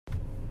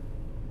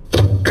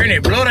Ernie,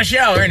 blow the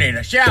show, Ernie,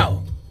 the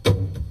show.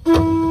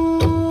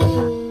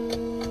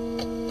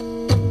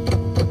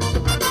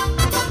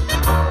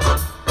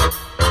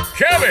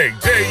 Coming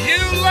to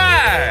you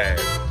live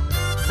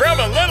from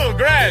a little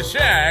grass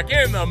shack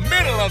in the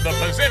middle of the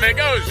Pacific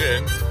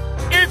Ocean,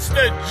 it's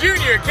the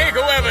Junior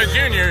Kekuewa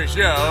Jr.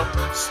 Show,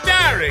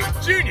 starring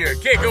Junior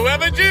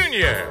Kekuewa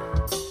Jr.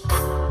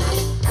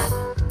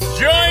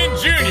 Join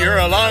Junior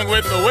along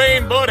with the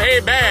Wayne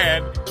Boathay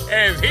Band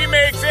as he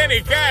makes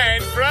any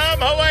kind from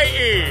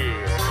Hawaii.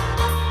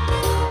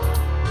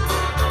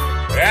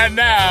 And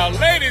now,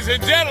 ladies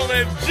and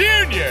gentlemen,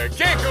 Junior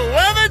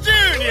Kekuewa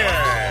Jr.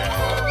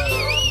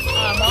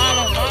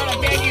 Mahalo,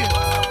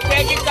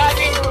 thank you,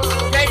 cousin.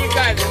 Thank you,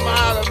 cousin.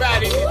 Mahalo,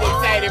 brother. He's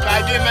excited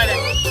about doing my...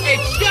 Hey,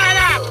 shut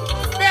up!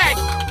 Man,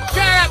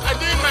 shut up! I'm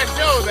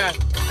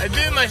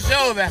doing my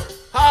show, man.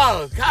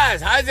 Oh,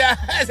 guys, how's that?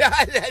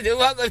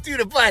 Welcome to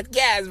the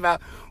podcast, bro.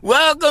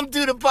 Welcome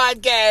to the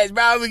podcast,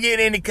 bro. We get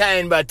any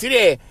kind, but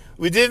today,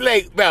 we just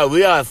like, bro,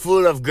 we are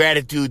full of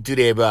gratitude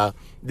today, bro.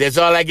 That's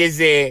all I can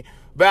say.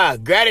 Bro,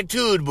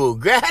 gratitude, boo.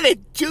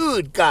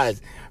 Gratitude,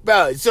 cuz.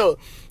 Bro, so,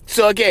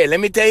 okay, let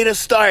me tell you the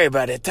story,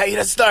 brother.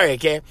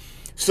 Okay?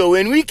 So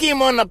when we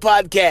came on the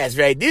podcast,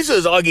 right, this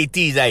was Augie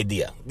T's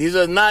idea. This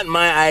was not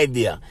my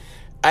idea.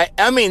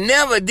 I mean,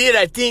 never did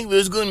I think we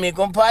was going to make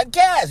a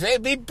podcast,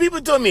 right?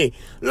 People told me,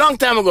 long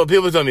time ago,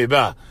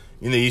 bro,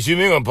 you should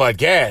make a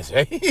podcast,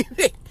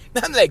 right?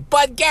 I'm like,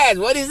 podcast,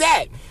 what is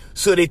that?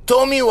 So they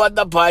told me what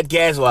the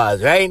podcast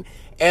was, right?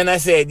 And I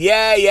said,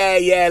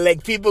 yeah,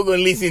 like people going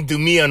to listen to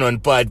me on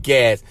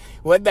podcast.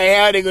 What the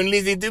hell are they going to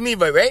listen to me,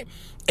 but right?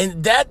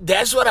 And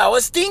that's what I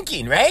was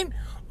thinking, right?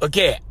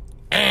 Okay,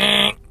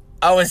 I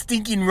was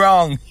thinking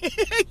wrong.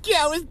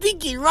 I was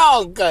thinking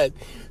wrong, cuz.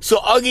 So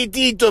Augie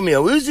T told me,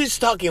 we was just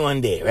talking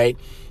one day, right?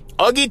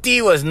 Augie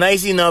T was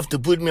nice enough to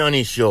put me on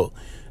his show.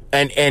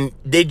 And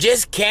they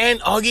just canned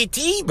Augie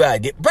T, bro.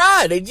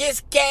 They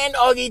just canned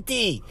Augie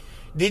T.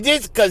 They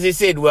just, cause they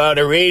said, well,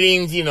 the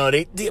ratings,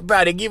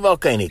 they give all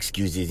kind of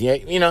excuses,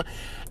 you know.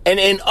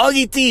 And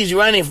Augie T is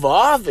running for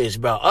office,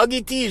 bro.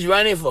 Augie T is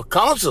running for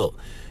council.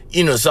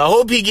 So I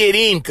hope he get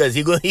in, cause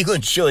he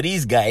gonna show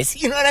these guys.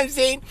 You know what I'm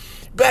saying?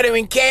 But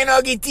when Ken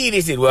Augie T,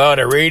 they said, well,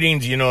 the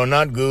ratings,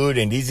 not good,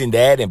 and this and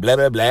that, and blah,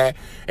 blah, blah.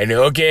 And then,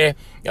 okay,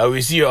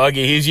 we see you, Augie,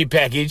 here's your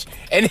package.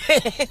 And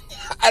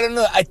I don't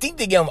know, I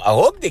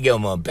hope they give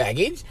them a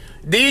package.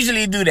 They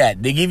usually do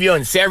that. They give you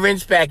a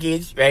severance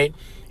package, right?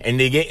 And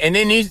bro,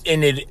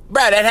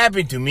 that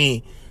happened to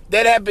me.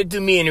 That happened to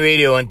me in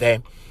radio one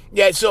time.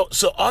 Yeah, so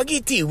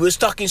Augie T was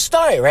talking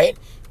story, right?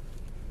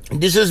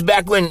 This was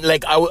back when,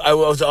 like, I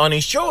was on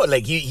his show.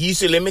 Like, he used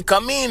to let me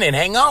come in and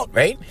hang out,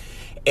 right?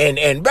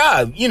 And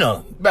bro, we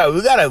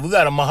gotta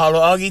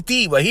mahalo Augie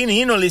T, but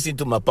he don't listen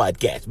to my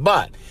podcast.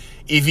 But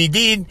if he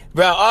did,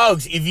 bro,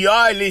 Augs, if you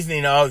are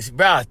listening, Augs,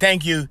 bro,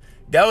 thank you.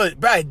 That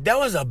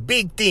was a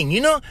big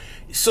thing,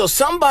 So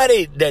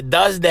somebody that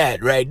does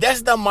that, right,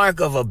 that's the mark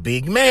of a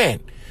big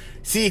man.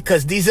 See,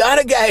 because these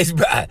other guys,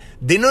 bro,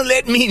 they don't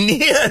let me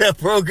near the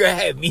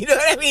program. You know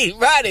what I mean?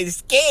 Bro, they're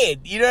scared.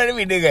 You know what I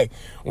mean? They're like,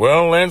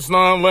 well, let's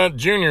not let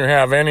Junior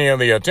have any of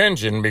the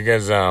attention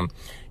because,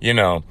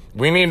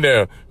 we need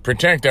to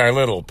protect our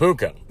little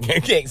puka.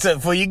 Okay, so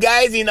for you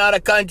guys in other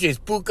countries,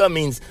 puka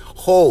means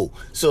whole.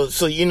 So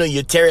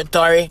your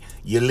territory,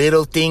 your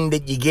little thing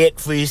that you get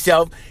for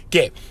yourself.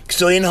 Okay,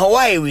 so in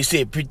Hawaii, we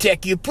say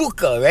protect your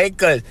puka, right?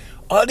 Because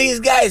all these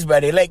guys,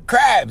 bro, they like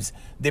crabs.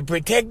 They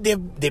protect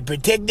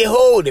the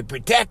hole. They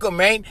protect them,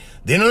 right?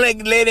 They don't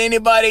let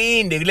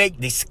anybody in.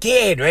 They're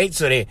scared, right?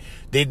 So they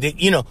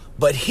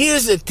but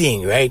here's the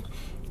thing, right?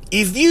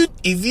 If you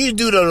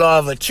do the law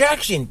of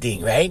attraction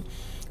thing, right?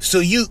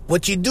 So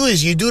what you do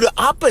is you do the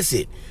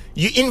opposite.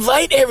 You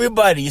invite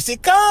everybody. You say,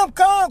 come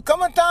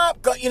on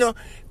top,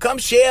 come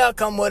share,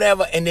 come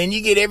whatever. And then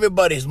you get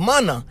everybody's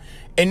mana.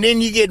 And then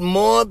you get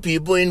more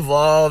people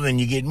involved and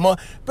you get more.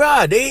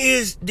 Bro,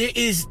 there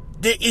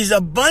is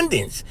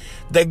abundance.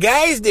 The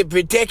guys, they're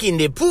protecting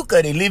their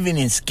puka, they're living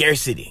in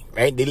scarcity,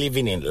 right? They're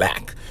living in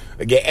lack.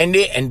 Okay,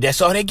 and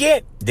that's all they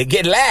get. They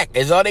get lack.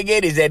 That's all they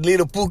get is that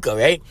little puka,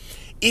 right?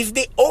 If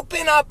they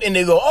open up and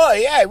they go, oh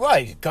yeah,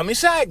 right, come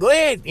inside, go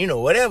ahead,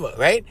 whatever,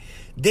 right?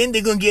 Then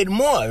they're going to get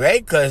more,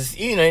 right? Because,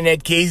 in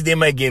that case, they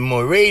might get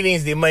more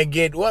ratings, they might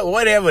get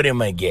whatever they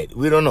might get.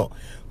 We don't know.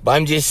 But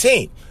I'm just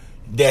saying,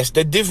 that's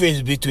the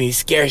difference between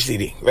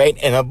scarcity, right,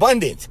 and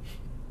abundance.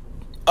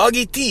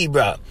 Augie T,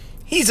 bro,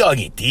 he's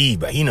Augie T,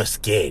 bro. He not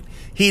scared.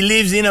 He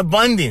lives in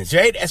abundance,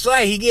 right? That's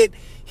why he get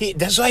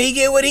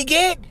what he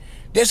get.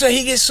 That's why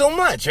he gets so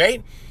much,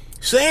 right?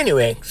 So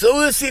anyway, so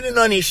we're sitting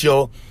on his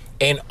show,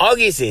 and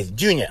Augie says,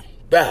 Junior,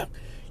 bro,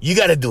 you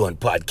got to do a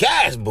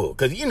podcast, boo.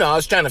 Because, I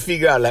was trying to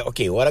figure out, like,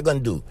 okay, what I going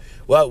to do?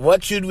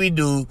 What should we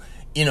do?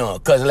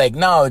 Because, like,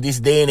 now,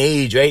 this day and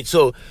age, right?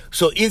 So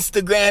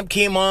Instagram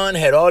came on,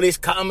 had all these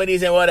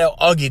comedies and whatever.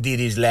 Augie did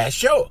his last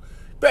show.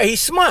 Bro,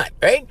 he's smart,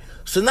 right?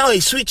 So now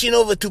he's switching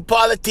over to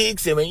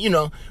politics. And,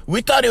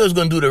 we thought he was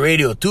going to do the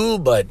radio too.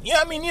 But, you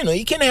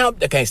can't help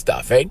that kind of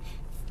stuff, right?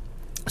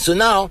 So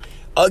now,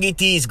 Augie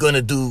T is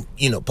gonna do,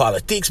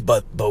 politics,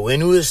 but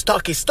when we was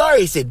talking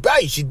story, he said, bro,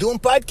 you should do a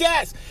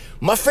podcast.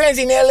 My friends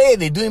in LA,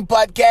 they're doing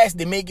podcasts,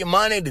 they're making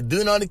money, they're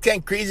doing all the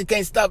crazy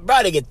kind of stuff,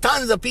 bro. They get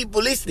tons of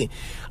people listening.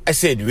 I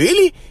said,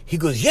 really? He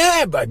goes,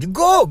 yeah, bro, you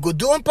go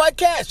do a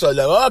podcast. So I'm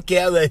like,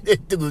 okay, I'm going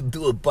to go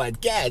do a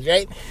podcast,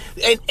 right?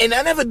 And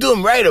I never do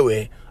them right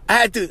away. I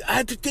had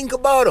to think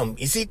about them,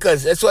 you see,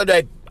 because that's what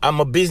I'm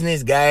a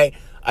business guy.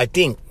 I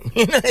think,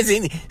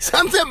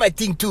 sometimes I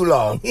think too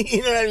long,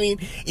 you know what I mean?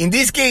 In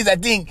this case, I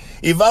think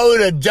if I would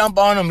have jumped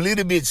on them a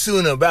little bit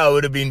sooner, bro, it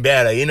would have been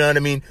better, you know what I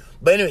mean?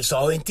 But anyway, so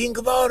I went think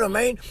about them,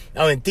 right?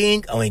 I went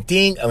think,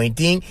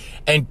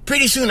 and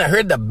pretty soon I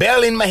heard the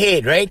bell in my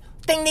head, right?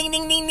 Ding, ding,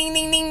 ding, ding, ding,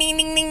 ding, ding, ding,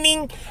 ding, ding,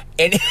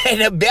 ding.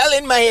 And a bell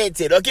in my head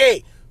said,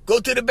 okay, go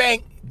to the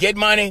bank, get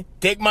money,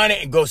 take money,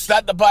 and go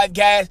start the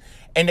podcast.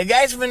 And the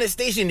guys from the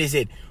station, they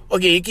said,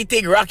 okay, you can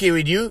take Rocky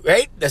with you,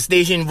 right? The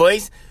station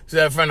voice,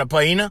 so from the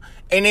Paina.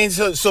 And then,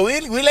 so we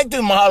like to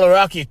mahalo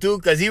Rocky too,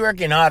 because he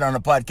working hard on the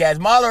podcast.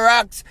 Mahalo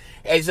rocks,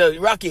 and so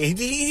Rocky,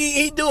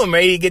 he do him,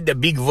 right? He get the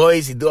big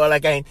voice, he do all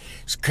that kind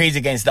of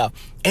crazy kind of stuff.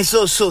 And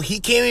so he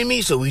came with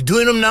me, so we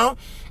doing them now,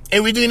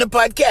 and we're doing a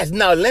podcast.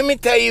 Now, let me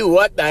tell you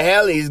what the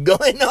hell is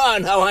going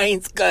on,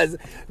 Hawaiians, because,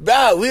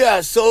 bro, we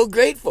are so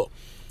grateful.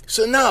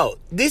 So now,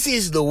 this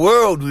is the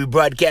world we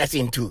broadcast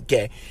into,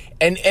 okay?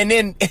 And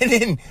then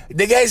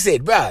the guy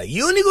said, bro,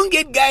 you only gonna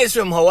get guys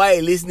from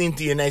Hawaii listening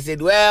to you. And I said,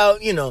 well,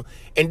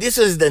 and this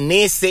was the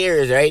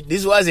naysayers, right?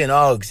 This wasn't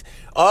Augs.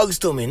 Augs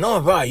told me,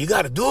 no, bro, you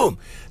gotta do them.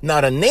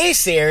 Now, the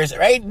naysayers,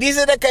 right? These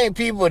are the kind of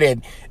people that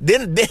they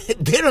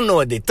don't know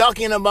what they're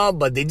talking about,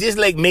 but they just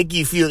like make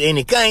you feel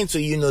any kind, so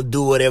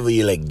do whatever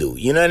you like do.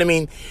 You know what I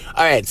mean?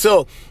 All right,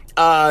 so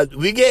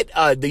we get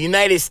the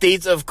United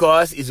States, of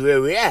course, is where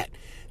we're at.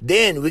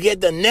 Then we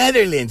get the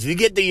Netherlands. We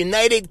get the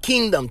United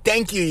Kingdom.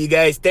 Thank you, you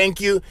guys. Thank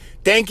you.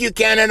 Thank you,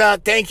 Canada.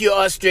 Thank you,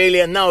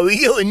 Australia. Now we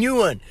get a new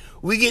one.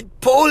 We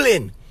get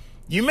Poland.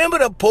 You remember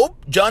the Pope,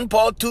 John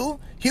Paul II?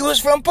 He was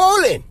from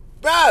Poland.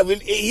 Bro,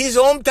 his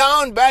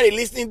hometown, bro, they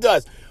listening to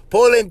us.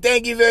 Poland,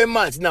 thank you very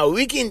much. Now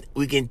we can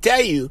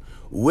tell you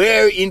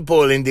where in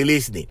Poland they're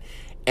listening.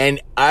 And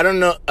I don't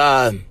know,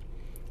 I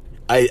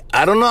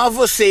don't know how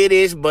to say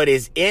this, but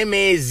it's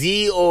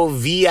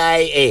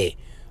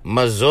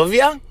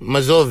Mazovia.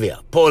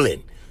 Mazovia,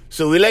 Poland.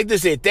 So we like to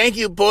say, thank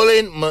you,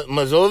 Poland,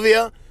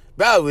 Mazovia.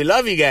 Bro, we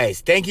love you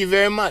guys. Thank you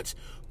very much.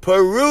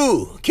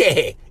 Peru,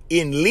 okay,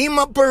 in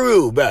Lima,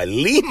 Peru, bro.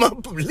 Lima,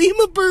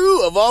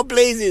 Peru, of all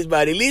places,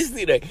 bro. They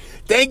listening there.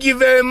 Thank you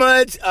very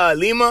much,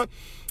 Lima.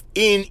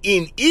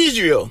 In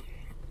Israel,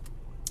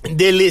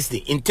 they're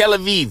listening. In Tel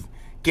Aviv,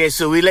 okay,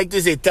 so we like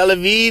to say Tel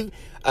Aviv.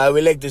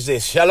 We like to say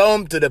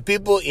shalom to the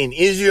people in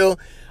Israel.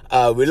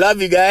 We love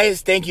you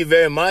guys. Thank you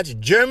very much.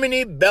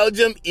 Germany,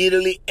 Belgium,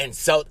 Italy, and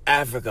South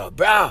Africa.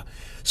 Bruh.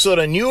 So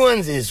the new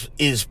ones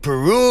is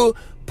Peru,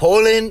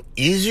 Poland,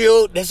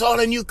 Israel. That's all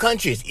the new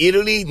countries.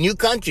 Italy, new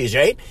countries,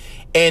 right?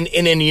 And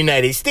in the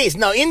United States.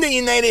 Now, in the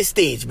United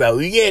States, bro,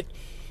 we get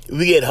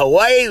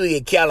Hawaii, we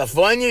get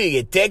California, we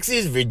get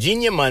Texas,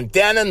 Virginia,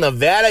 Montana,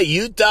 Nevada,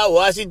 Utah,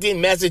 Washington,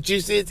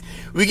 Massachusetts.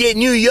 We get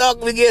New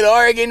York, we get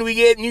Oregon, we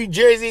get New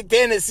Jersey,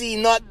 Tennessee,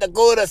 North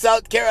Dakota,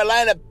 South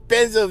Carolina,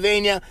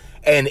 Pennsylvania,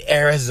 and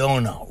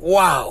Arizona.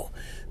 Wow.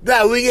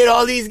 Bro, we get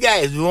all these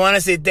guys. We want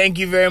to say thank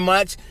you very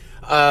much.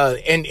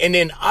 And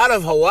then out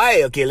of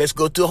Hawaii, okay, let's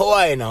go to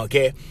Hawaii now,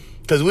 okay?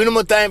 Because we don't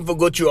have time for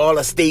go through all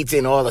the states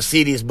and all the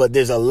cities, but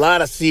there's a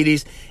lot of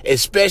cities,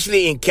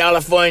 especially in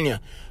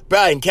California.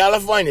 Bro, in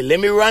California, let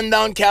me run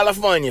down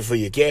California for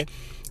you, okay?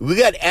 We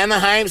got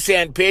Anaheim,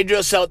 San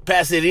Pedro, South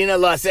Pasadena,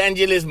 Los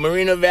Angeles,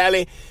 Moreno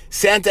Valley,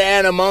 Santa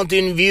Ana,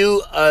 Mountain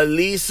View,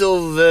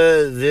 Aliso,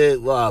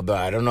 wow, bro,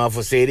 I don't know how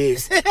to say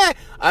this.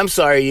 I'm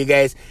sorry, you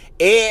guys.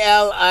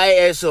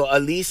 Aliso,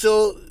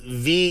 Aliso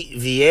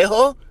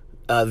Viejo,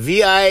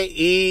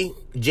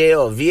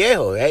 Viejo,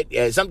 Viejo, right?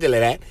 Yeah, something like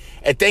that.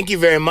 And thank you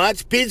very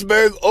much.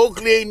 Pittsburgh,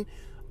 Oakland,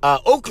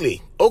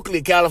 Oakley,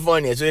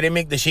 California. So they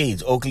make the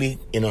shades. Oakley,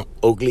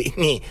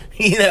 Oakley.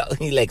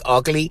 Like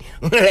Oakley,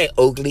 like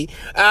Oakley.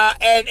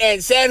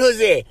 And San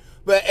Jose,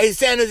 but in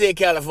San Jose,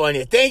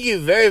 California. Thank you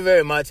very,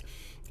 very much.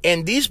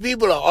 And these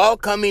people are all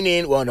coming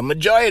in. Well, the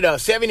majority of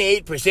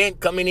 78%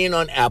 coming in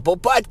on Apple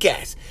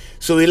Podcasts.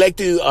 So we like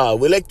to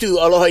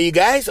aloha you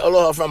guys.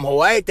 Aloha from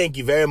Hawaii. Thank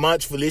you very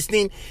much for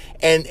listening.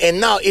 And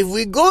now if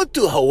we go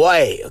to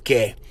Hawaii,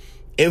 okay,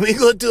 and we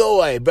go to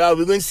Hawaii, bro,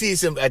 we're going to see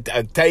some,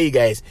 I'll tell you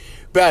guys,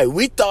 bro,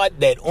 we thought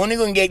that only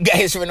going to get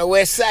guys from the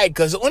West Side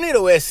because only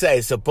the West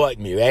Side support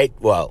me, right?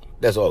 Well,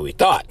 that's all we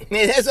thought.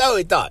 That's all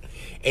we thought.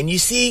 And you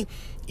see,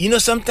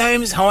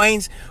 sometimes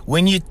Hawaiians,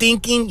 when you're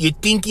thinking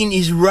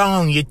is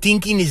wrong. Your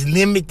thinking is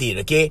limited,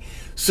 okay?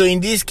 So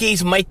in this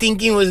case, my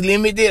thinking was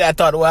limited. I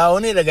thought, well,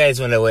 only the guys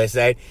from the West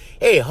Side.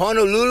 Hey,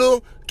 Honolulu,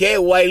 okay,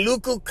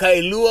 Wailuku,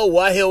 Kailua,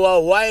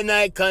 Wahewa,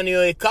 Waianae,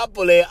 Kaneohe,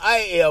 Kapolei,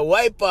 Aiea,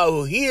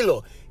 Waipahu,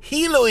 Hilo.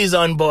 Hilo is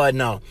on board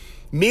now.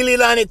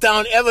 Mililani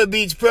Town, Ever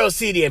Beach, Pearl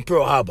City, and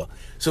Pearl Harbor.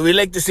 So we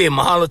like to say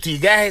mahalo to you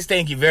guys.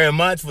 Thank you very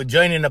much for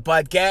joining the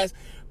podcast.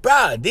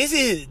 Bro, this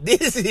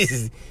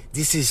is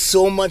this is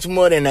so much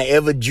more than I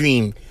ever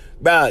dreamed.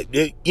 Bro,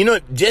 you know,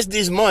 just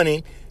this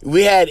morning,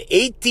 we had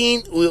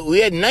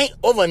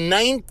over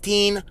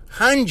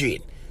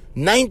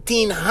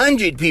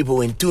 1,900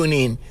 people in tune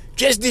in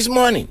just this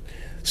morning.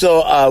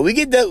 So we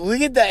get the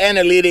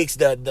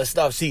analytics, the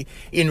stuff. See,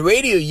 in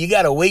radio, you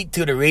gotta wait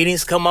till the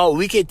ratings come out.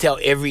 We can tell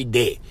every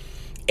day.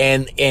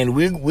 And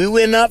we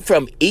went up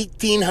from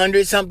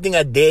 1,800 something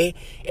a day,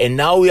 and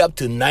now we're up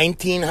to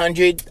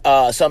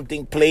 1,900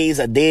 something plays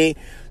a day.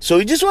 So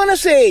we just want to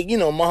say, you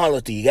know,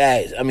 mahalo to you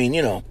guys. I mean,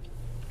 you know,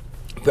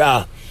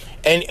 bro.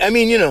 And I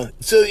mean, you know,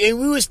 so and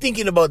we was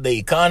thinking about the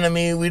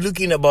economy. We're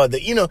looking about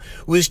we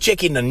was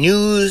checking the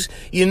news.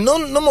 You know,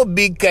 no more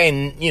big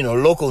kind, you know,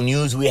 local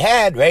news we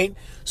had, right?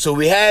 So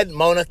we had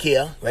Mauna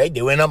Kea, right?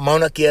 They went up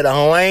Mauna Kea, the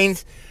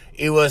Hawaiians.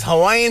 It was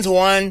Hawaiians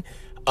 1,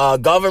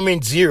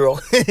 government 0.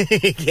 Yeah,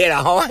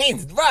 the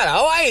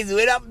Hawaiians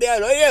went up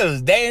there. They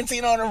was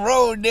dancing on the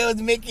road. They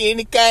was making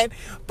any kind.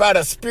 But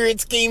the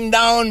spirits came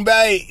down,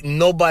 but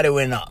nobody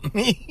went up.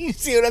 You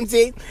see what I'm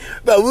saying?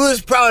 But we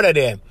was proud of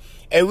them.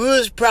 And we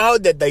was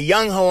proud that the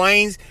young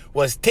Hawaiians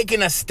was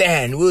taking a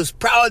stand. We was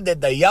proud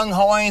that the young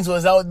Hawaiians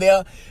was out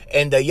there,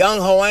 and the young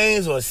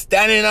Hawaiians was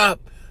standing up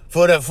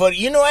for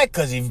you know what?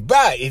 Because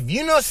if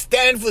you not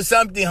stand for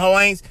something,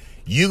 Hawaiians,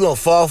 you gonna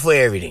fall for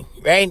everything,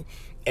 right?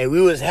 And we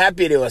was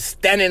happy they was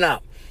standing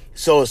up.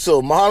 So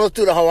mahalo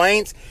to the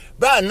Hawaiians.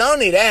 But not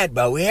only that,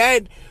 but we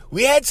had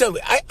some.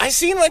 I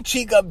seen one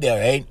chick up there,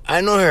 right?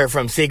 I know her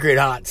from Sacred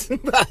Hearts.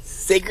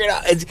 Sacred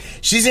Hearts.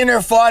 She's in her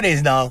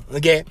 40s now,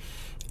 okay?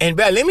 And,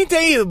 bro, let me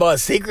tell you about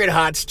Sacred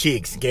Hearts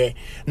chicks, okay?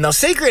 Now,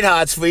 Sacred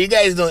Hearts, for you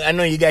guys I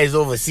know you guys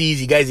overseas,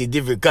 you guys in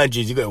different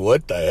countries, you go,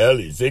 what the hell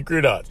is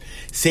Sacred Hearts?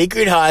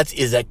 Sacred Hearts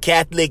is a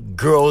Catholic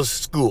girls'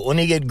 school.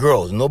 Only get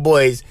girls, no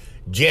boys,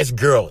 just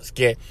girls,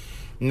 okay?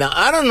 Now,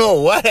 I don't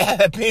know what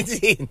happens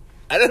in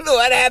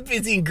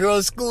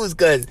girls' schools,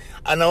 because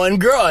I know one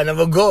girl, I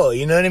never go,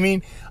 you know what I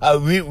mean?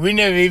 We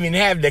never even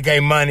have that kind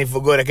of money for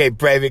go to kind of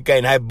private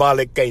kind,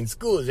 hyperbolic kind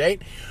schools,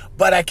 right?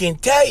 But I can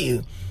tell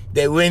you,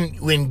 that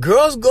when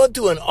girls go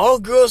to an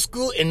all-girls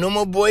school and no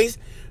more boys,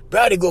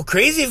 bro, they go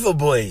crazy for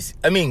boys.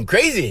 I mean,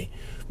 crazy.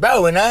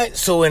 Bro, when I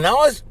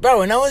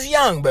was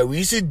young, bro, we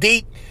used to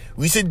date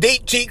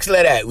chicks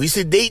like that. We used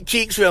to date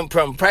chicks from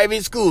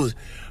private schools.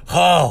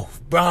 Oh,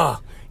 bro,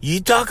 you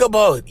talk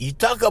about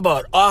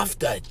off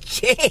the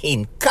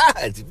chain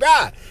cards,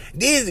 bro.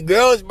 These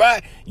girls, bro,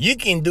 you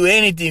can do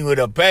anything with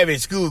a private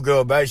school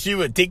girl, bro. She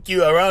would take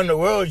you around the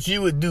world. She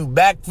would do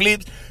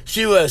backflips.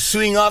 She would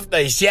swing off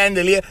the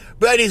chandelier.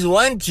 Bro, this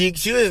one chick,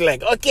 she was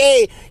like,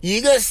 okay,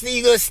 you go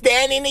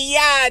stand in the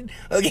yard.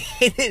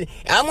 Okay,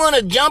 I'm going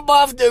to jump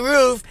off the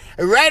roof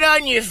right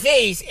on your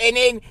face. And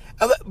then,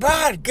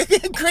 bro,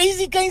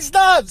 crazy kind of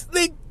stuff.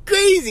 Like,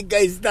 crazy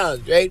kind of stuff,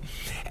 right?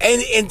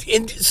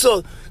 And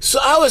so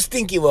I was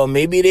thinking, well,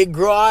 maybe they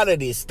grow out of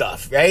this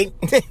stuff, right?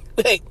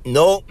 Like,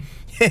 no,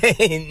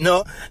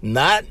 no,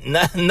 not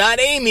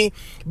Amy.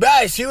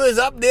 But she was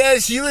up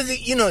there. She was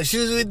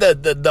with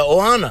the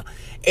Ohana.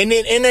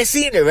 And I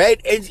seen her,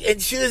 right?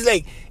 And she was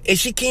like, and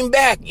she came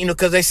back,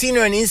 because I seen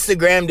her on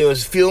Instagram. They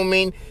was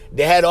filming.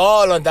 They had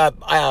all on that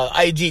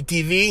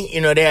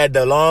IGTV, they had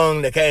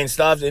the kind of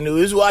stuff, and we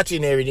was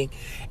watching everything.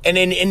 And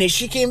then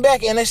she came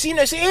back, and I seen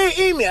her say,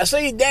 hey, Amy, I saw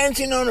you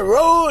dancing on the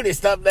road and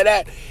stuff like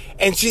that.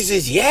 And she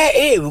says, yeah,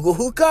 hey, we'll go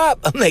hook up.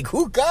 I'm like,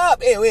 hook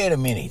up? Hey, wait a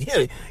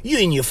minute. You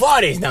in your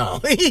 40s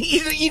now.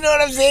 You know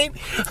what I'm saying?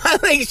 I'm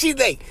like, she's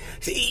like,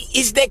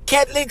 it's that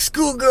Catholic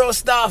schoolgirl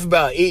stuff,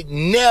 bro. It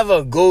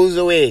never goes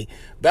away,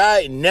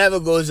 bro. It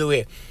never goes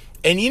away.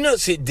 And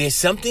there's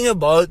something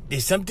about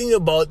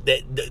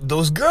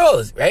those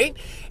girls, right?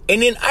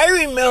 And then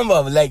I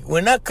remember, like,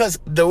 cause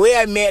the way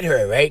I met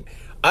her, right?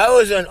 I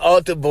was an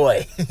altar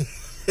boy.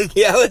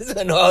 Yeah, I was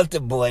an altar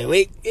boy.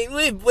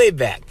 Way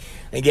back.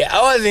 Okay,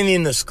 I wasn't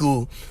in the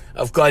school.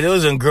 Of course, it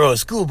was in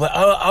girls' school, but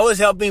I was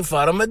helping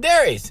Father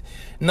Medeiros.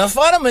 Now,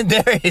 Father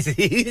Medeiros,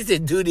 he used to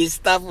do this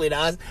stuff with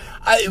us.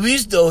 He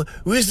used to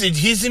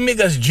make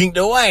us drink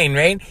the wine,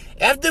 right?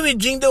 After we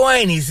drink the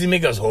wine, he used to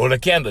make us hold a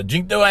candle.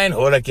 Drink the wine,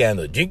 hold a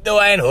candle. Drink the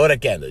wine, hold a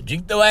candle.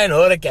 Drink the wine,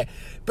 hold a candle.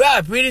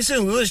 But pretty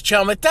soon, we was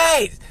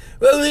traumatized.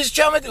 We used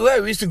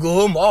to go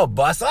home all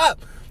bust up.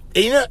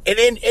 And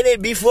then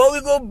before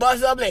we go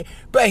bust up,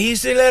 but he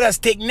used to let us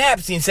take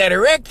naps inside a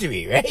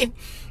rectory, right?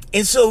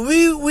 And so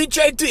we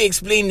tried to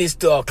explain this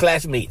to our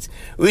classmates.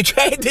 We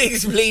tried to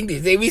explain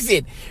this. And we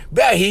said,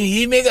 bro,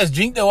 he make us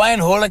drink the wine,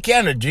 hold a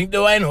candle. Drink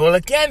the wine, hold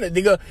a candle.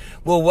 They go,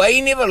 well, why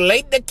you never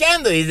light the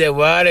candle? He said,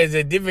 well, there's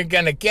a different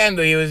kind of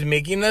candle he was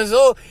making us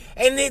hold.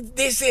 And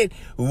they said,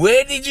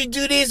 where did you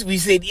do this? We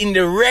said, in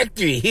the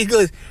rectory. He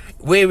goes,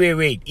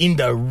 wait. In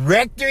the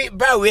rectory?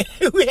 Bro, we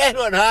had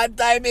one hard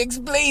time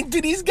explaining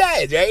to these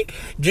guys, right?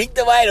 Drink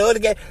the wine, hold the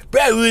candle.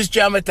 Bro, we was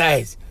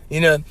traumatized,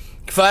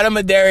 Father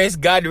Medeiros,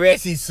 God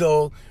rest his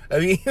soul. I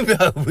mean,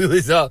 bro, we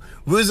was all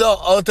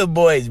altar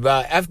boys,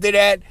 bro. After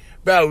that,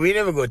 bro, we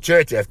never go to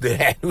church after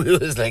that. We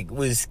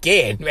was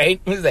scared,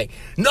 right? We was like,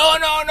 no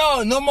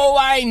more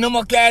wine, no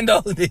more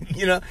candle.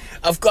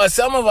 Of course,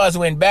 some of us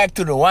went back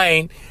to the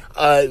wine.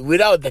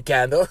 without the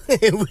candle.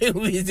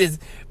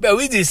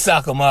 we just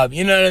suck them up.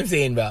 You know what I'm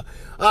saying, bro?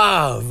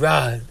 Oh,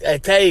 bro, I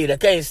tell you, the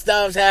kind of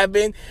stuff's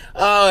happen.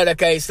 Oh, the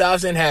kind of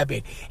stuff's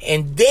happen.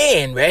 And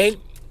then, right?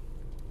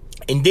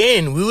 And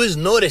then we was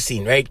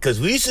noticing, right? Because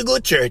we used to go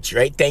to church,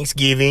 right?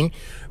 Thanksgiving,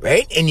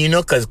 right? And you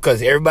know,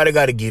 because everybody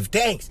got to give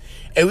thanks.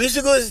 And we used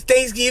to go to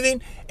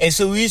Thanksgiving, and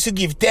so we used to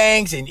give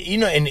thanks and, you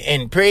know,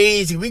 and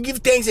praise. We give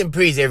thanks and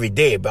praise every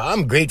day, but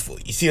I'm grateful.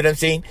 You see what I'm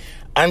saying?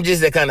 I'm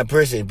just that kind of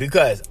person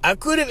because I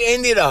could have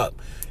ended up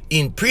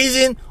in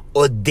prison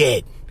or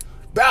dead.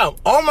 Bro,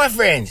 all my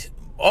friends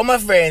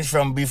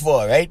from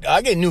before, right?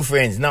 I get new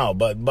friends now,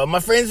 but my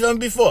friends from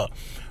before,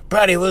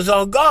 bro, they was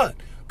all gone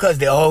because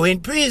they all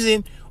in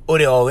prison or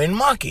they all in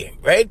market,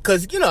 right?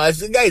 Because, you know, as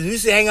the guys, we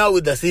used to hang out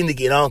with the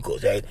syndicate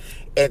uncles, right?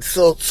 And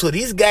so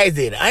these guys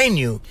that I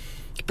knew,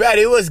 bro,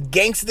 they was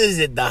gangsters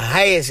at the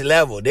highest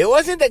level. They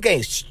wasn't the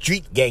kind of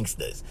street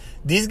gangsters.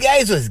 These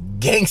guys was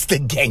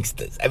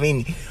gangsters. I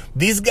mean,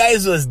 these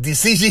guys was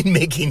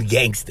decision-making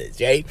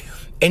gangsters, right?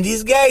 And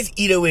these guys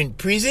either went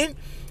prison,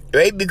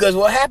 right? Because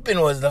what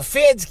happened was the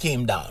feds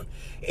came down.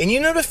 And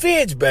you know the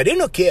feds, bro, they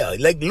don't care.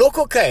 Like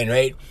local kind,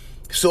 right?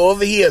 So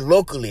over here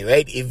locally,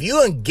 right? If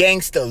you're a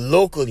gangster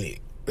locally,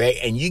 right?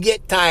 And you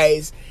get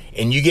ties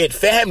and you get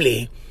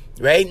family,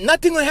 right?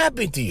 Nothing will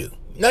happen to you.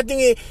 Nothing,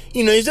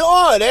 you know, you say,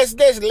 oh,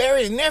 that's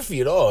Larry's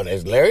nephew. Oh,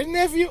 that's Larry's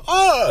nephew?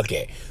 Oh,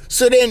 okay.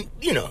 So then,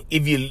 you know,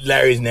 if you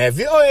Larry's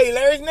nephew, oh, hey,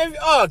 Larry's nephew?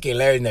 Oh, okay,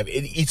 Larry's nephew.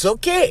 It's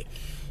okay.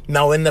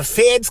 Now, when the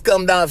feds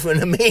come down from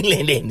the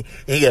mainland and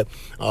they go,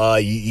 oh,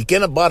 you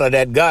cannot bother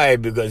that guy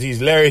because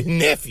he's Larry's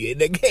nephew.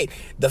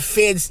 The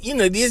feds, you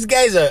know, these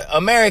guys are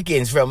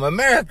Americans from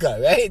America,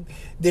 right?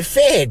 The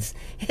feds.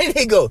 And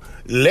they go,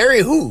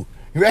 Larry who?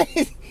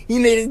 Right? You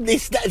know, they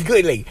start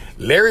going like,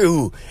 Larry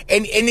who?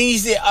 And then you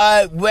say,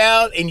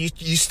 well, and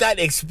you start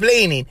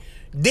explaining.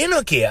 They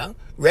don't care,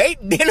 right?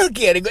 They don't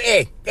care. They go,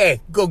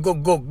 hey,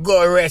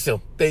 go arrest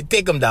him. They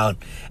take him down.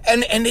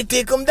 And they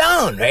take him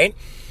down, right?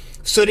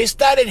 So they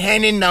started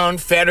handing down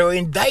federal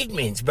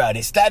indictments, bro.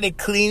 They started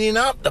cleaning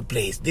up the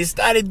place. They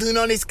started doing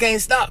all this kind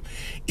of stuff.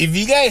 If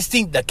you guys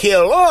think the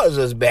kill laws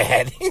was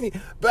bad,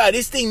 bro,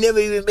 this thing never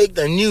even make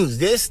the news.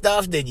 There's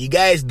stuff that you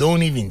guys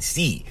don't even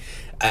see.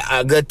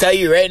 I gotta tell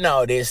you right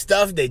now, there's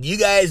stuff that you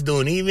guys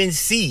don't even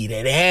see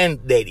that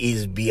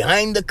is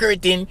behind the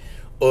curtain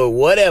or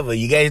whatever.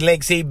 You guys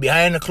like say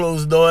behind the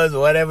closed doors or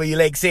whatever you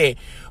like say,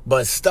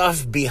 but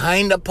stuff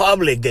behind the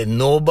public that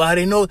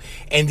nobody knows.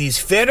 And these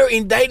federal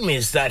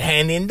indictments start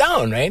handing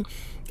down, right?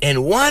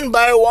 And one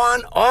by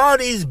one, all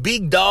these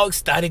big dogs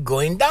started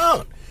going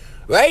down,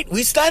 right?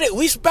 We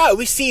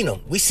seen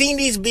them. We seen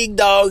these big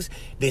dogs.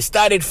 They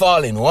started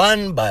falling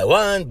one by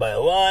one by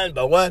one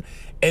by one.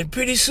 And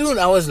pretty soon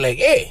I was like,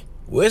 hey,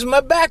 where's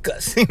my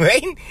backers?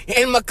 Right?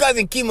 And my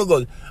cousin Kimo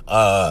goes,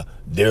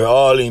 they're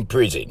all in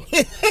prison.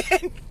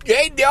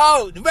 Right? They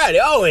all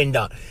went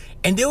down.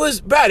 And there was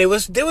a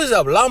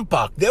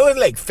Lompoc. There was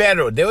like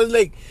federal. There was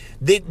like,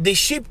 they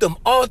shipped them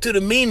all to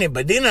the mainland,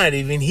 but they're not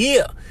even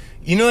here.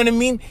 You know what I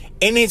mean?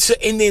 And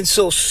then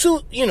so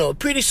soon, you know,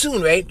 pretty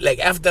soon, right? Like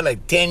after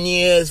like 10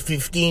 years,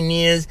 15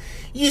 years,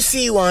 you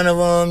see one of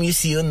them, you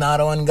see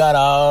another one got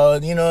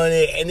out, you know,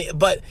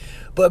 but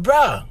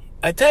bro,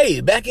 I tell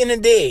you, back in the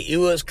day, it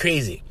was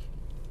crazy.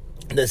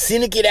 The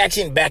syndicate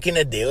action back in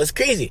the day was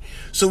crazy.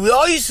 So we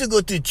all used to go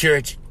to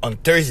church on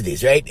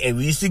Thursdays, right? And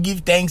we used to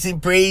give thanks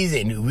and praise,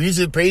 and we used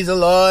to praise the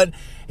Lord.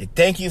 And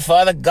thank you,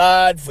 Father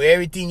God, for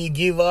everything you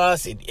give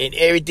us and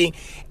everything.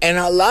 And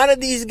a lot of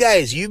these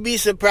guys, you'd be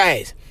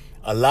surprised.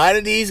 A lot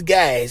of these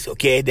guys,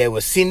 okay, that were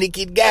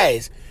syndicate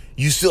guys,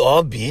 used to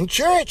all be in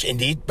church.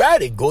 And they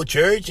go to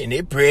church and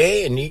they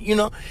pray and you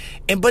know,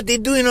 but they're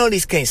doing all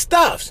these kind of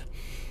stuff.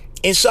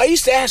 And so I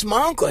used to ask my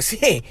uncle, I say,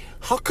 hey,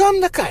 how come,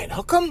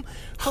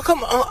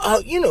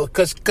 you know,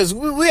 cause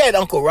we had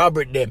Uncle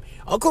Robert them.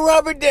 Uncle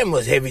Robert them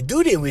was heavy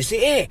duty. And we say,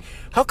 hey,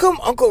 how come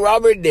Uncle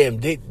Robert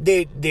them,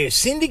 they're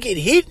syndicate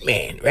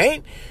hitman,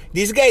 right?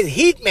 These guys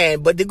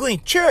hitman, but they're going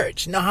to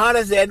church. Now, how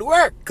does that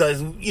work?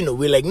 Cause, you know,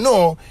 we're like,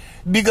 no,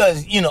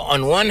 because, you know,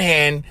 on one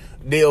hand,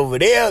 they over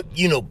there,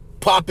 you know,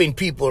 popping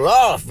people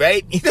off,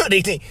 right? You know,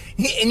 they think,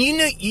 and you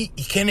know, you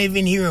can't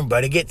even hear them, but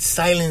they get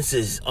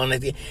silences on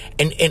it,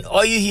 and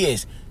all you hear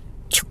is,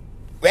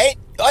 right?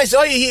 That's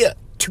all you hear.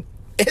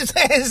 It's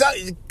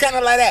kind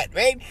of like that,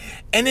 right?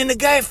 And then the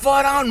guy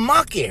fought on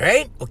Maki,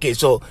 right? Okay,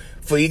 so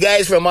for you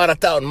guys from out of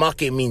town,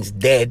 Maki means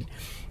dead,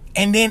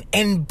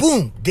 and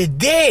boom, they're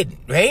dead,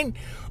 right?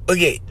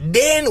 Okay,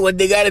 then what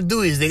they gotta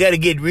do is they gotta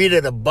get rid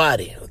of the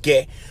body,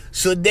 okay?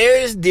 So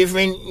there's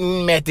different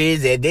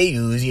methods that they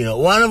use, you know.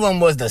 One of them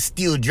was the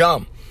steel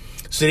drum.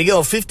 So they got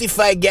a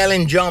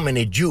 55-gallon drum and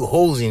they drew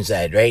holes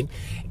inside, right?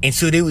 And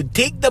so they would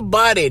take the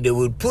body, they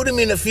would put them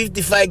in a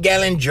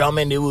 55-gallon drum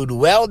and they would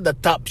weld the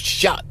top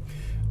shut.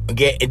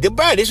 Okay, and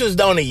this was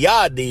down the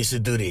yard they used to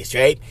do this,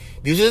 right?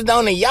 This was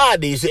down the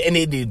yard and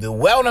they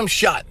weld them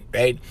shut,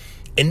 right?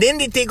 And then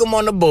they take them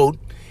on the boat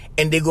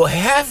and they go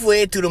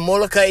halfway to the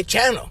Molokai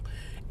Channel.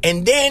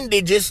 And then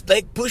they just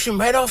like push them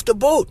right off the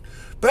boat.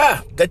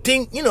 Bruh, the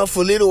thing, you know,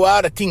 for a little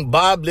while, the thing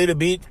bobbed a little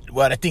bit,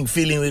 water thing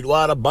filling with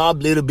water,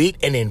 bob a little bit,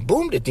 and then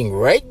boom, the thing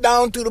right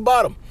down to the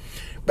bottom.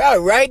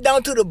 Bro, right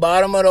down to the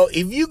bottom of the,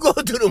 if you go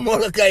to the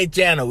Molokai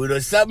Channel with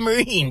a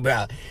submarine,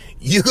 bro,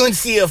 you're going to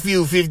see a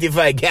few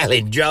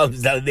 55-gallon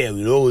drums down there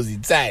with holes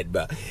inside,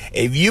 bro.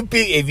 If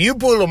you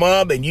pull them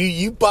up and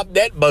you pop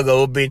that bugger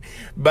open,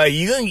 bro,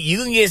 you're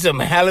gonna get some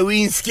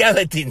Halloween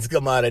skeletons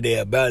come out of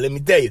there, bro, let me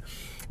tell you.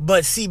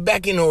 But see,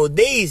 back in old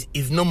days,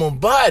 if no more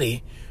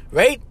body,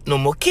 right, no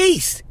more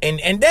case. And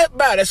that,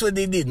 bro, that's what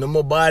they did. No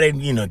more body,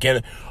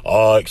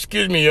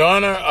 excuse me, Your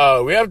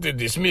Honor, we have to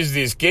dismiss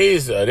this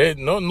case.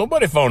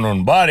 Nobody found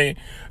no body.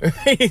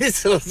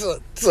 so,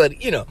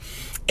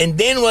 and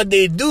then what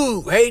they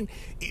do, right,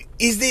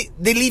 is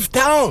they leave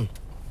town.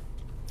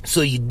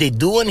 So they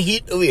do one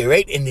hit away,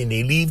 right? And then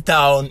they leave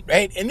town,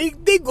 right? And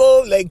they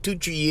go like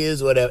 2-3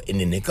 years, whatever, and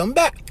then they come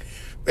back.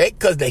 Right?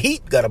 Because the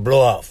heat got to blow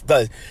off.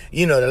 Because,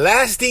 the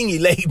last thing you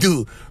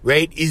do,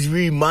 right, is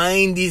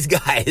remind these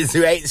guys,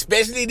 right?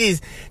 Especially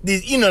these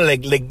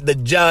like the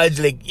judge,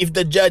 like if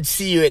the judge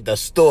see you at the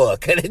store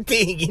kind of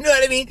thing, you know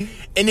what I mean?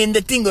 And then the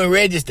thing gonna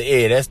register,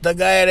 hey, that's the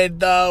guy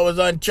that was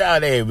on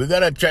trial. Hey, we got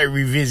to try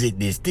revisit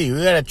this thing.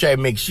 We got to try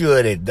make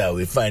sure that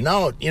we find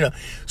out,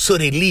 So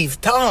they leave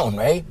town,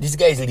 right? These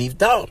guys leave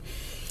town.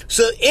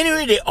 So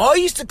anyway, they all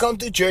used to come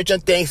to church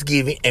on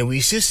Thanksgiving, and we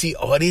used to see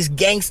all these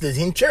gangsters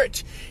in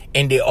church.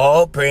 And they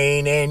all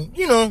praying and,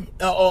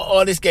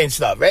 all this kind of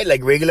stuff, right?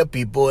 Like regular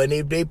people, and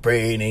they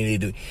pray and they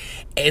do.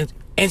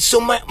 And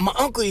so my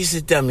uncle used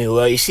to tell me,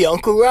 well, you see,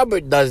 Uncle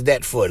Robert does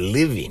that for a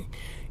living.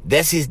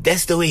 That's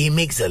the way he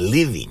makes a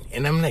living.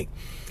 And I'm like,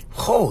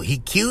 he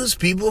kills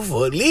people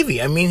for a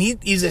living. I mean,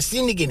 he's a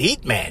syndicate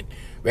hitman,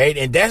 right?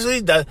 And that's what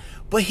he does.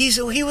 But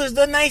he was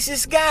the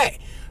nicest guy.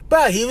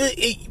 Bro,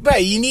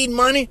 you need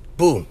money?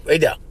 Boom,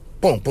 right there.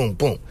 Boom, boom,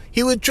 boom.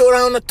 He would throw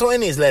down the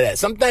 20s like that.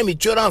 Sometimes he'd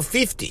throw down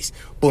 50s.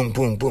 Boom,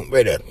 boom, boom.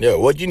 Right there. Yeah,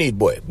 what you need,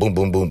 boy? Boom,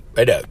 boom, boom.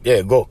 Right there.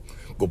 Yeah, go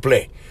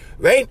play.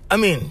 Right? I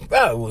mean,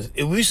 bro,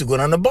 we used to go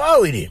down the bar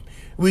with him.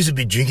 We used to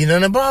be drinking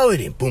on the bar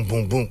with him. Boom,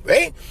 boom, boom.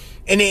 Right?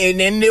 And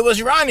then there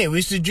was Ronnie. We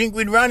used to drink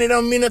with Ronnie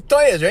down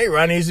Minatoyas, right?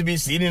 Ronnie used to be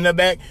sitting in the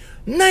back.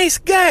 Nice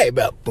guy,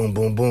 bro. Boom,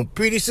 boom, boom.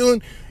 Pretty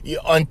soon, you're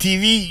on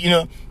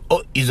TV,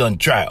 he's on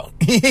trial.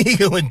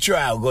 He's on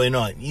trial going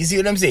on. You see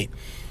what I'm saying?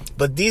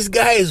 But these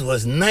guys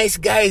was nice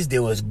guys. They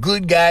was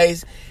good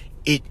guys.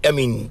 You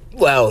don't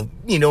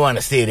want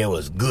to say they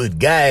was good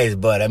guys,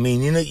 but I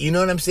mean, you know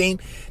what I'm saying?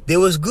 They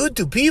was good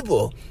to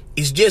people.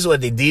 It's just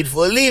what they did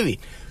for a living.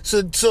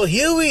 So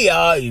here we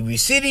are. We're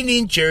sitting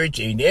in church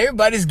and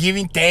everybody's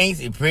giving thanks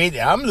and praise.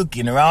 I'm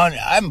looking around.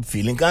 I'm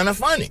feeling kind of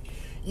funny.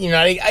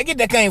 I get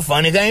that kind of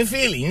funny kind of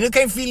feeling. The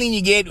kind of feeling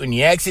you get when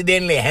you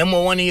accidentally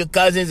hammer one of your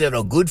cousins at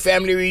a good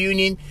family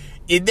reunion.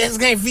 That's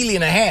the kind of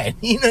feeling I had.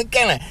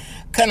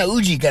 Kind of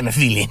Uji kind of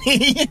feeling.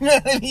 You know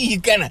what I mean?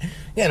 You kind of,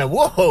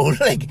 whoa,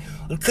 like,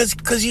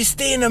 because you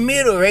stay in the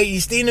middle, right? You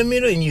stay in the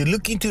middle and you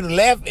look into the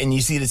left and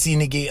you see the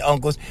syndicate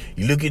uncles.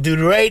 You look into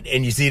the right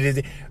and you see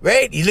the,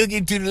 right? You look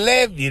into the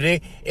left,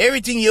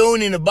 everything you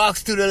own in the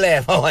box to the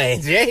left,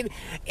 right?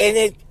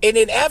 And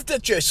then after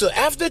church,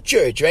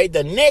 right,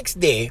 the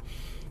next day,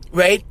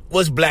 right,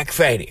 was Black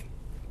Friday.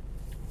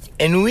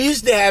 And we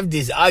used to have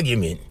this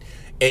argument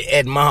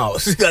at my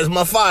house, because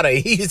my father,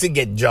 he used to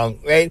get drunk,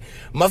 right?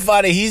 My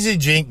father, he used to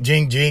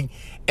drink.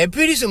 And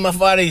pretty soon my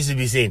father used to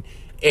be saying,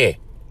 hey,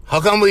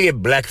 how come we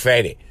get Black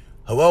Friday?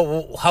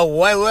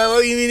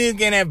 Why you mean you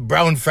can have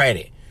Brown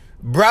Friday?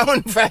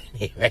 Brown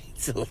Friday, right?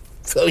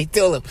 So he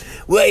told him,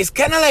 well, it's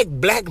kind of like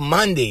Black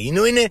Monday.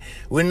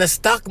 When the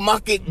stock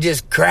market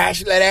just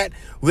crashed like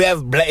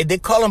that, they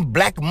call them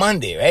Black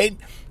Monday, right?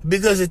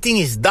 Because the thing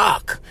is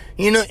dark,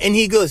 and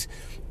he goes,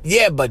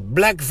 yeah, but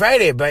Black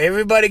Friday, but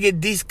everybody get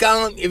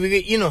discount. If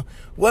we get,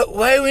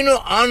 why we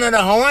not honor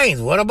the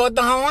Hawaiians? What about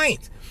the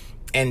Hawaiians?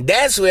 And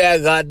that's where I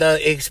got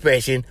the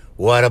expression,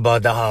 what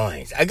about the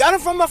Hawaiians? I got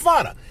it from my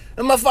father.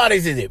 And my father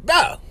says,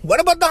 bro, what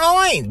about the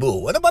Hawaiians,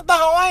 boo? What about the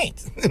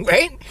Hawaiians?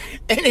 Right?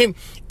 And then,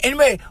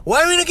 anyway,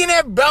 why are we looking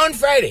at Brown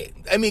Friday?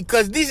 I mean,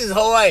 because this is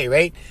Hawaii,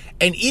 right?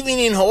 And even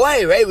in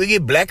Hawaii, right, we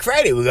get Black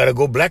Friday. We got to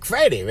go Black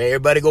Friday, right?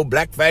 Everybody go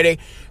Black Friday.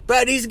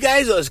 But these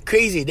guys was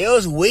crazy. They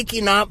was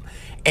waking up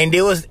and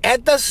they was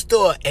at the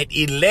store at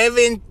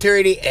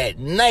 11:30 at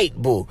night,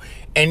 boo.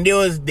 And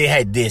they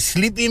had their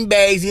sleeping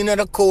bags,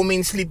 the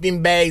Coleman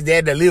sleeping bags. They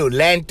had a little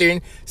lantern.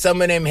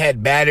 Some of them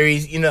had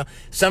batteries,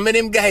 Some of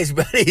them guys,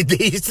 bro,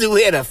 they used to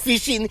wear the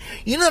fishing,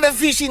 the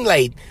fishing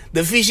light,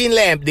 the fishing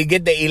lamp. They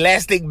get the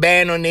elastic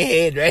band on their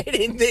head, right?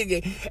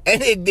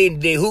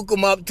 And they hook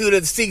them up to the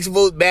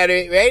 6-volt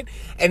battery, right?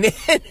 And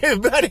then,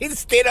 bro, they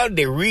stayed out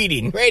there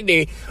reading, right?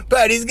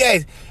 These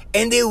guys,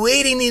 and they're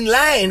waiting in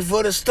line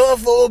for the store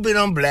to open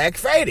on Black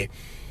Friday.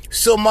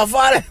 So my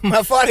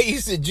father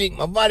used to drink.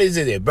 My father used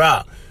to say,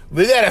 bro,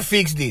 we got to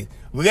fix this.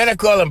 We got to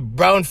call them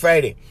Brown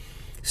Friday.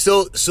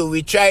 So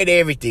we tried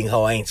everything,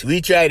 Hawaiians.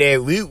 We tried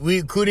it.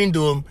 We couldn't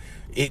do them.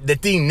 The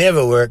thing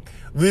never worked.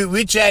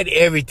 we tried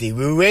everything.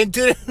 We went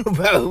to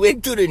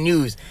the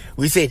news.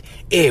 We said,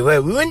 hey,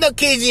 well, we went to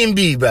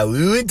KGMB, bro.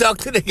 We went to talk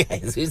to the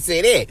guys. We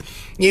said, hey,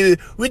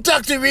 we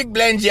talked to Rick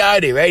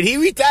Blangiardi, right? He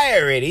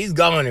retired already. He's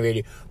gone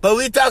already. But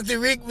we talked to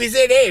Rick. We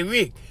said, hey,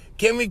 Rick,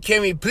 can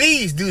we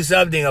please do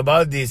something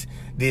about this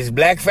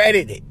Black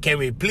Friday? Can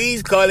we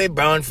please call it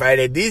Brown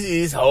Friday? This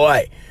is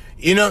Hawaii,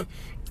 you know?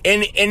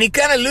 And he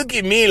kind of looked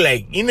at me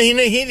like, he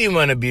didn't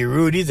want to be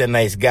rude. He's a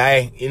nice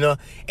guy,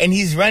 and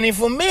he's running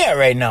for mayor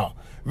right now.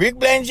 Rick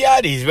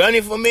Blangiardi is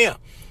running for mayor.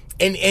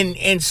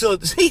 And so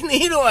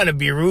he don't want to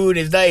be rude.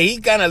 It's like he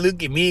kind of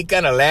looked at me,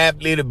 kind of laughed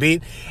a little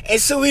bit.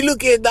 And so we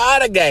look at the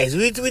other guys.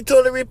 We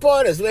told the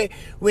reporters,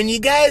 when you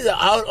guys are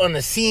out on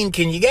the scene,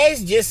 can you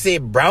guys just say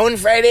Brown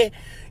Friday?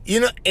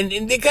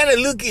 And they kind of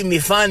look at me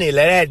funny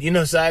like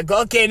that, so I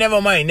go, okay,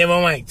 never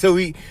mind. So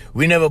we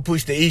never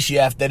pushed the issue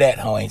after that,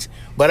 Hawaiians.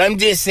 But I'm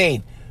just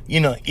saying,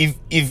 if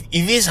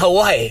it's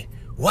Hawaii,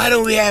 why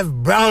don't we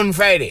have Brown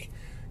Friday?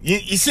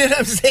 You see what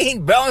I'm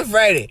saying? Brown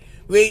Friday.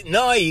 Wait,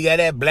 no, you got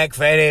that Black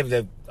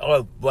Friday,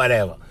 or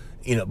whatever.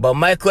 But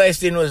my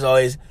question was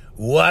always,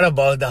 what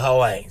about the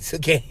Hawaiians?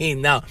 Okay,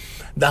 now,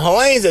 the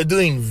Hawaiians are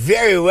doing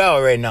very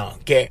well right now,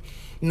 okay?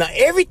 Now,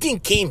 everything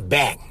came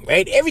back,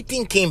 right?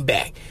 Everything came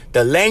back.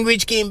 The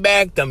language came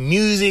back, the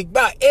music,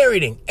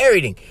 everything.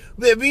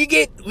 We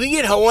get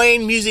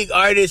Hawaiian music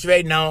artists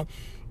right now,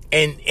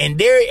 and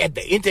they're at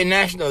the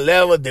international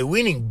level. They're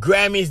winning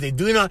Grammys. They're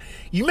doing all.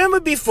 You remember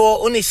before,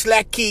 only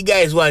Slack Key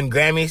guys won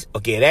Grammys?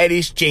 Okay, that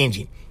is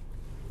changing.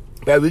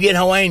 But we get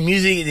Hawaiian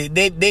music.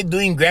 They're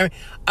doing Grammy.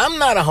 I'm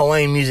not a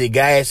Hawaiian music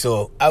guy,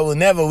 so I will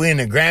never win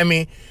a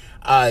Grammy.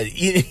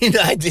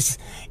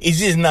 It's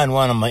just not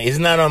one of it's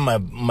not on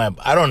my,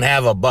 I don't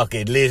have a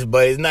bucket list,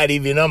 but it's not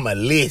even on my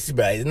list,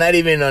 bro. It's not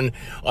even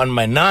on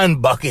my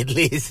non-bucket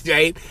list,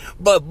 right?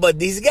 But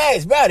these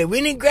guys, bro, they're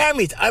winning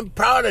Grammys. I'm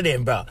proud of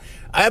them, bro.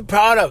 I'm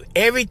proud of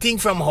everything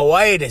from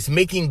Hawaii that's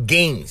making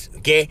gains,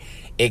 okay?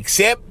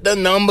 Except the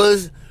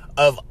numbers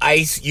of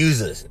ICE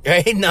users,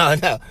 right? Now,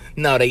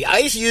 the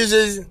ICE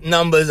users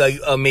numbers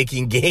are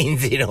making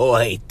gains in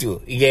Hawaii too,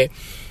 okay?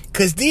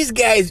 Because these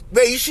guys,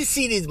 bro, you should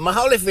see this. My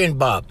holy friend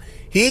Bob,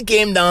 he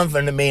came down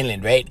from the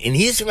mainland, right? And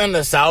he's from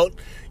the south,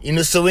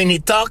 so when he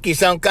talk, he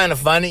sound kind of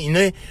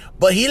funny,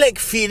 but he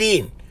fit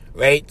in,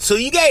 right? So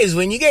you guys,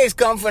 when you guys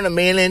come from the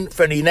mainland,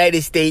 from the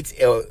United States,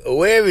 or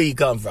wherever you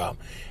come from,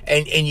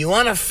 and you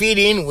want to fit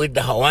in with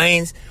the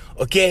Hawaiians,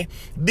 okay?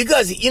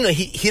 Because, he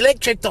try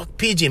to talk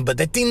pidgin, but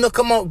the thing don't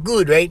come out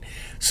good, right?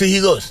 So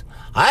he goes,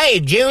 "Hi,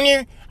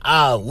 Junior,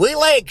 we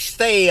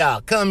stay,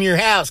 come your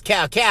house,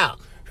 cow."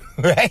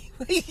 Right?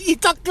 He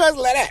talked to us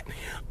like that.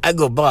 I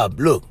go, Bob,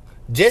 look,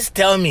 just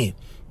tell me,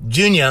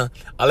 Junior,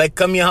 I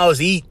come your house,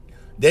 eat.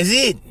 That's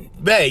it.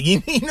 Right? You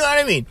know what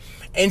I mean?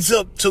 And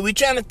so we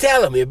trying to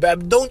tell him,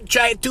 don't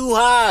try too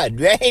hard,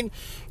 right?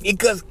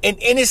 Because, and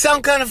it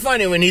sound kind of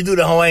funny when he do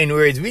the Hawaiian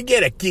words. We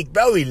get a kick,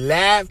 bro. We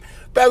laugh,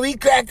 bro. We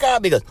crack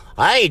up because,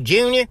 "Hi,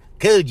 Junior,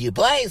 could you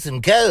play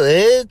some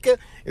coca?"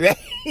 Right?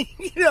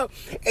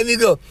 And we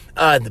go,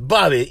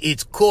 Bob,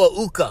 it's ko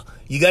uka.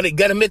 You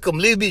gotta make them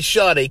a little bit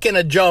shorter. You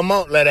cannot draw them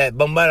out like that.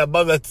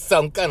 Bambara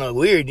sound kind of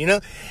weird,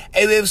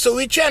 And so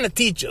we're trying to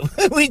teach him.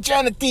 We're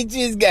trying to teach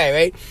this guy,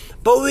 right?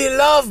 But we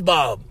love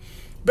Bob.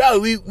 Bro,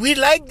 we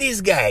like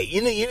this guy.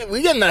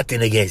 We got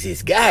nothing against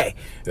this guy,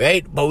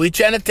 right? But we're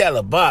trying to tell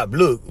him, Bob,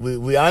 look,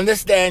 we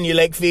understand you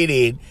like fit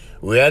in.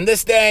 We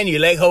understand you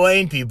like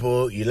Hawaiian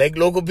people. You like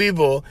local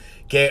people.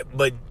 Okay,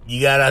 but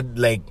you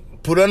gotta,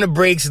 put on the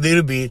brakes a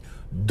little bit.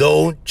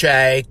 Don't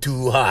try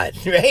too hard,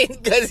 right?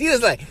 Because he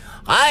was like,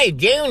 "Hi,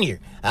 Junior.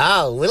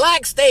 We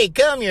stay,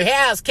 come your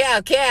house,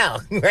 cow."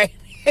 Right?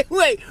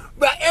 Wait,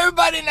 bro,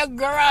 everybody in the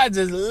garage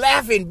is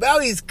laughing, bro.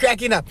 He's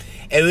cracking up.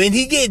 And when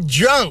he get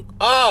drunk,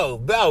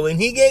 when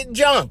he get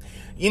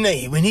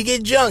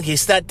drunk, he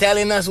start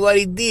telling us what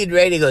he did,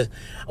 right? He goes,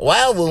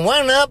 "Well, we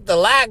went up the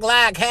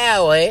Lock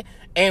Highway,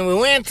 and we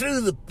went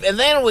through and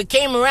then we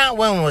came around.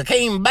 When we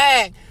came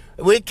back,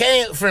 we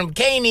came from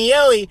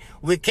Kaneohe,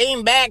 we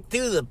came back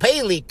through the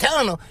Paley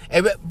Tunnel."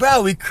 And,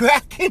 bro, we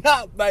cracking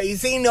up, bro. He's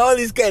saying all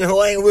these kind of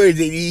Hawaiian words,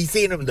 and he's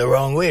saying them the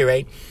wrong way,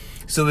 right?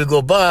 So we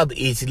go, "Bob,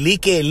 it's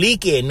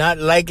like, not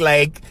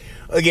like,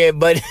 okay,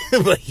 but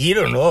you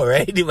don't know,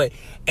 right?"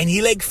 And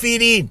he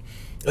fit in.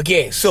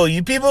 Okay, so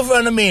you people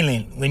from the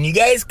mainland, when you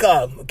guys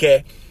come,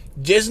 okay,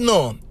 just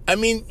know,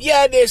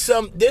 there's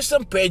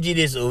some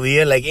prejudice over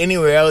here, like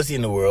anywhere else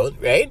in the world,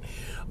 right?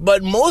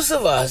 But most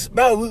of us,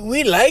 bro,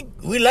 we like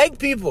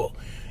people.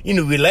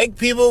 We like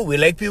people. We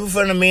like people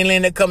from the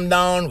mainland that come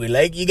down. We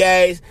like you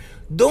guys.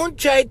 Don't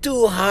try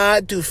too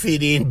hard to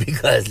fit in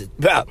because,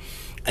 bro,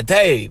 I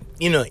tell you,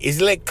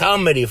 it's like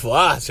comedy for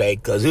us, right?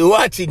 Because we're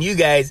watching you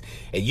guys,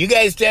 and you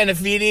guys trying to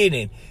fit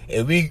in,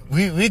 and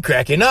we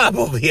cracking up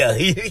over here.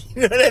 You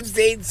know what I'm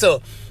saying?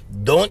 So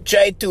don't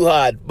try too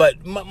hard.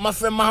 But my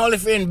holy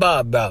friend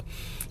Bob, bro,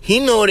 he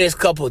noticed a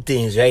couple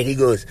things, right? He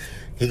goes,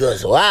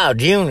 "Wow,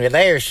 Junior,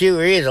 there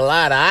sure is a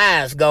lot of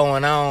ice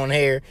going on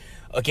here."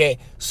 Okay,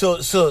 so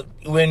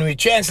when we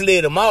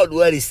translate him out,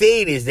 what he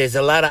said is there's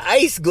a lot of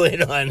ice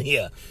going on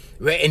here,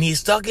 right? And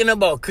he's talking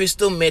about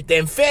crystal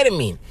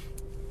methamphetamine.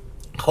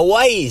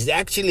 Hawaii is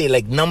actually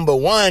like number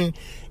one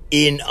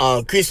in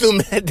crystal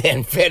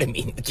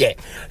methamphetamine. Okay.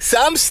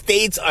 Some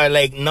states are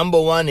like number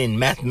one in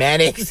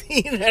mathematics.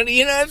 You know what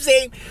I'm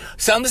saying?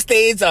 Some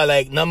states are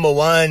like number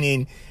one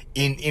in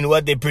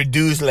what they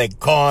produce, like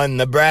corn.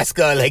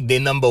 Nebraska, like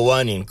they're number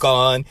one in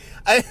corn.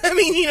 I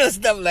mean,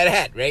 stuff like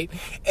that, right?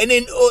 And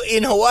then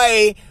in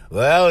Hawaii,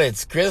 well,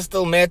 it's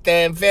crystal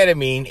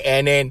methamphetamine.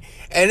 And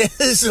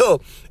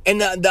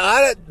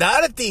the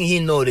other thing he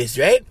noticed,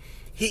 right?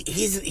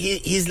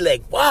 He's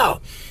like,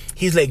 wow.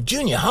 He's like,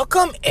 Junior, how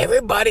come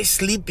everybody's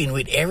sleeping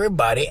with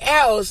everybody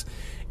else?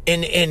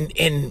 And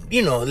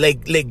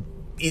like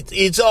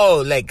it's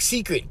all like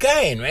secret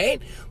kind, right?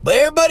 But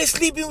everybody's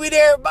sleeping with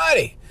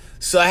everybody.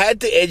 So I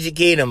had to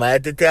educate him. I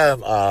had to tell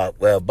him,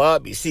 well,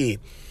 Bob, you see,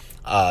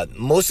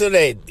 most of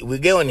we're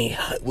going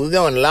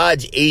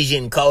large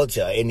Asian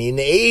culture. And in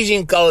the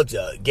Asian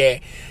culture,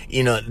 okay,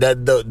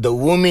 the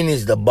woman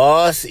is the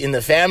boss in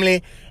the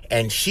family,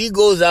 and she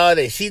goes out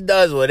and she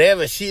does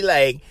whatever she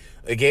like.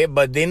 Okay,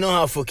 but they know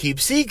how to keep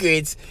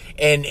secrets,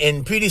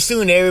 and pretty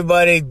soon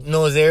everybody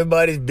knows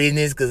everybody's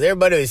business because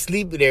everybody will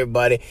sleep with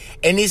everybody.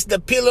 And it's the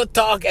pillow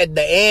talk at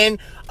the end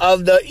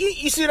of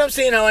you see what I'm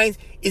saying, Hawaiians?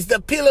 It's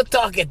the pillow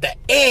talk at the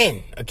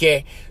end,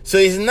 okay? So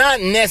it's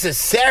not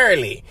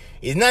necessary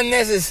that it's not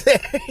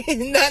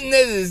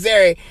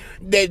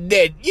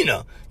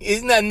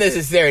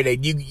necessary that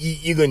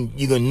you're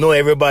gonna know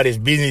everybody's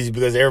business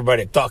because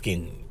everybody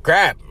talking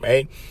crap,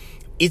 right?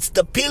 It's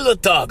the pillow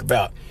talk,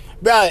 bro.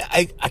 Bro,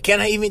 I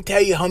cannot even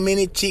tell you how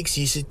many chicks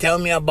used to tell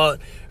me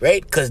about,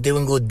 right? Because they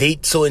would go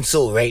date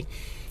so-and-so, right?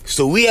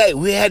 So we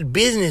had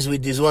business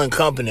with this one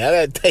company.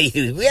 I gotta tell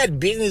you, we had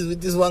business with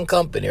this one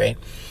company, right?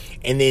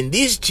 And then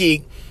this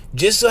chick,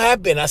 just so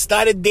happened, I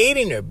started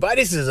dating her. But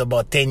this is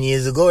about 10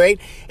 years ago, right?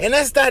 And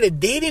I started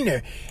dating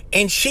her.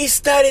 And she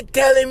started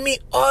telling me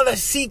all the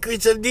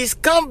secrets of this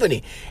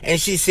company. And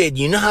she said,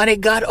 you know how they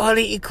got all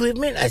the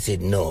equipment? I said,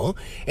 no.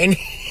 And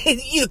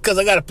because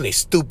I got to play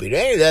stupid,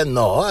 right?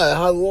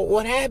 No,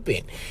 what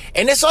happened?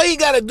 And that's all you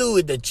got to do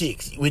with the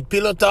chicks. With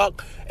pillow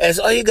talk, that's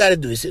all you got to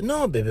do. Is say,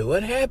 no, baby,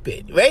 what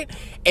happened? Right?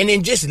 And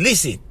then just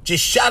listen.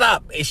 Just shut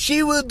up. And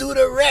she will do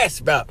the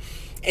rest, bro.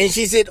 And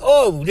she said,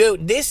 oh,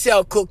 they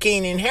sell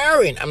cocaine and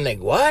heroin. I'm like,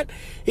 what?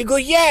 He go,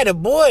 yeah,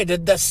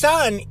 the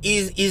son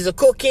is a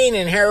cocaine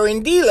and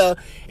heroin dealer.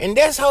 And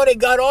that's how they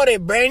got all their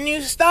brand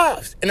new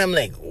stuff. And I'm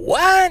like,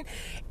 what?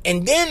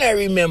 And then I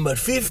remembered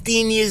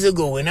 15 years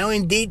ago when I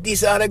went date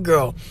this other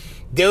girl,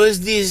 there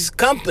was this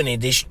company,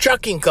 this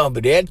trucking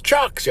company. They had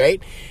trucks,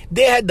 right?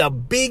 They had the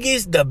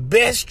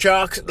best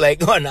trucks,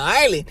 like on the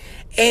island.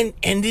 And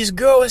this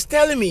girl was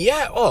telling me,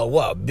 yeah, oh,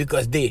 well,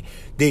 because they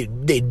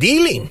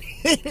dealing.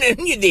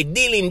 They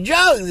dealing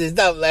drugs and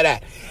stuff like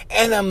that.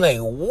 And I'm like,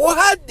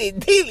 what? They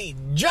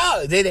dealing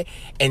drugs?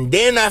 And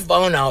then I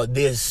found out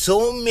there's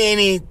so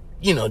many,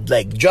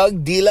 like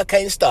drug dealer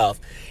kind of stuff.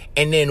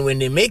 And then when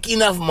they make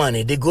enough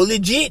money, they go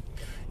legit.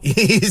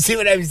 You see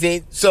what I'm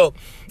saying? So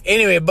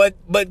anyway, but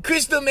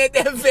crystal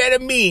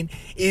methamphetamine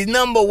is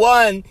number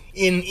one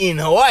in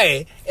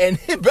Hawaii. And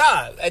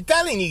bro, I'm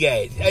telling you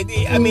guys,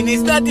 I mean,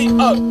 it's nothing.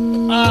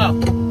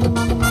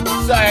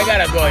 Sorry, I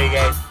gotta go, you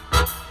guys.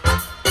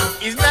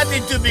 It's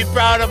nothing to be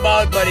proud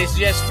about, but it's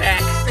just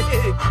facts.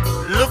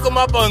 Look them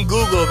up on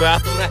Google, bro.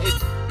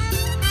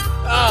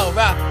 Oh,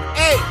 bro.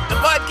 Hey,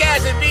 the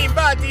podcast is being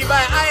brought to you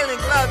by Island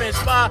Club and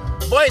Spa,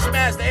 Voice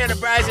Master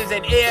Enterprises,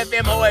 and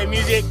AFM Hawaii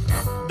Music.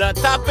 The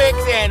topics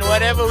and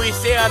whatever we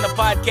say on the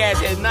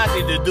podcast has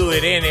nothing to do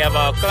with any of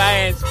our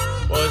clients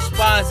or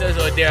sponsors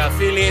or their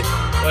affiliates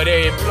or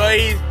their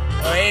employees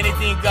or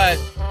anything,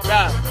 because,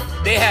 bro,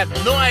 they have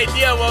no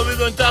idea what we're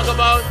going to talk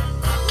about.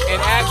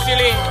 And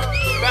actually,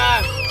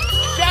 bro,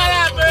 shut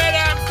up already,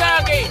 I'm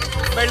talking.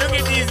 But look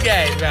at these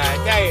guys, bro, I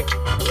tell you.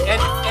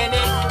 And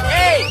then,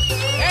 hey,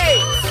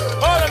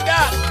 hold them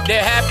down.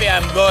 They're happy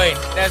I'm going.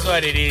 That's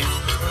what it is.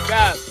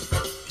 Bro,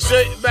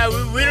 so,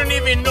 bro, we don't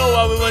even know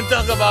what we're going to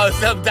talk about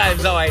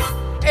sometimes, alright?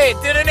 Hey,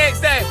 till the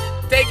next time.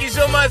 Thank you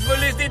so much for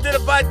listening to the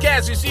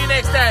podcast. We'll see you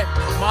next time.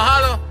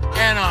 Mahalo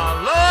and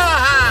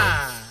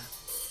aloha.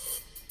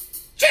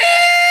 Cheers!